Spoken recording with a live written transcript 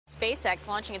SpaceX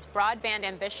launching its broadband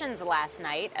ambitions last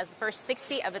night as the first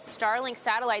 60 of its Starlink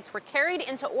satellites were carried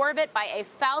into orbit by a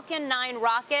Falcon 9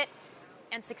 rocket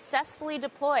and successfully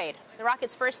deployed. The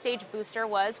rocket's first stage booster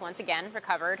was once again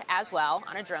recovered as well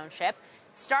on a drone ship.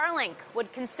 Starlink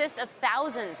would consist of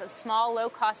thousands of small,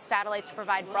 low-cost satellites to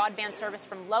provide broadband service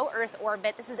from low Earth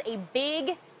orbit. This is a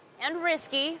big and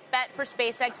risky bet for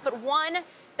SpaceX, but one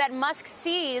that Musk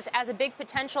sees as a big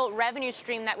potential revenue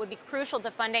stream that would be crucial to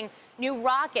funding new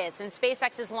rockets and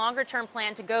SpaceX's longer-term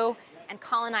plan to go and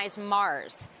colonize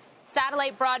Mars.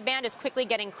 Satellite broadband is quickly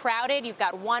getting crowded. You've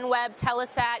got OneWeb,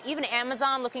 Telesat, even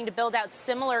Amazon looking to build out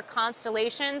similar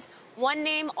constellations. One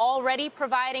name already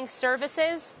providing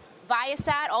services,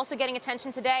 Viasat, also getting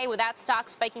attention today with that stock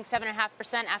spiking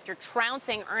 7.5% after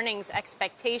trouncing earnings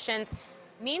expectations.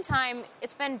 Meantime,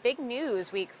 it's been big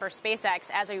news week for SpaceX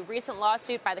as a recent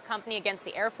lawsuit by the company against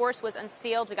the Air Force was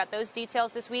unsealed. We got those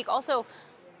details this week. Also,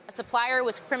 a supplier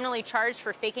was criminally charged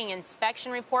for faking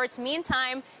inspection reports.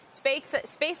 Meantime,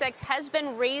 SpaceX has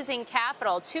been raising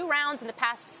capital, 2 rounds in the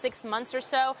past 6 months or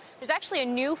so. There's actually a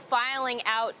new filing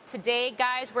out today,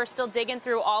 guys. We're still digging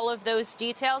through all of those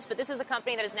details, but this is a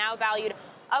company that is now valued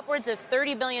upwards of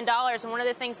 $30 billion. And one of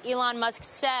the things Elon Musk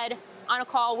said on a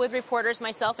call with reporters,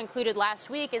 myself included last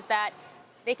week, is that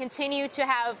they continue to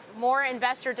have more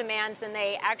investor demands than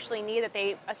they actually need, that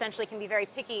they essentially can be very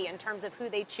picky in terms of who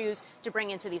they choose to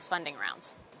bring into these funding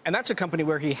rounds. And that's a company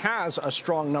where he has a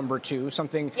strong number two,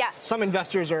 something some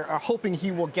investors are hoping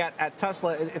he will get at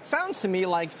Tesla. It sounds to me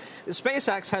like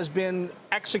SpaceX has been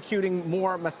executing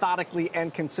more methodically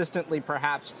and consistently,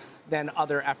 perhaps, than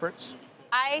other efforts.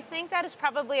 I think that is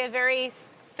probably a very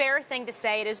fair thing to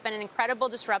say. It has been an incredible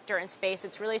disruptor in space.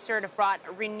 It's really sort of brought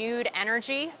renewed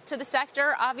energy to the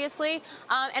sector, obviously.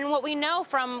 And what we know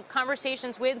from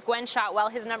conversations with Gwen Shotwell,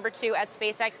 his number 2 at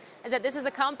SpaceX, is that this is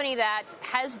a company that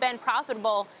has been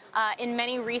profitable in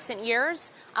many recent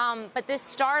years. But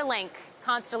this Starlink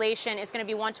constellation is going to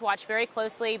be one to watch very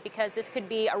closely because this could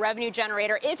be a revenue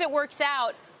generator. If it works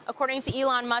out, according to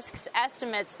Elon Musk's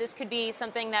estimates, this could be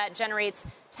something that generates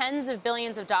tens of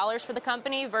billions of dollars for the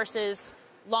company versus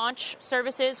launch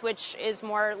services, which is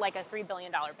more like a $3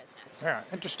 billion business. Yeah,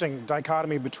 interesting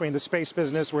dichotomy between the space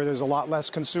business, where there's a lot less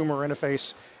consumer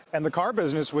interface, and the car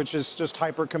business, which is just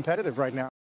hyper competitive right now.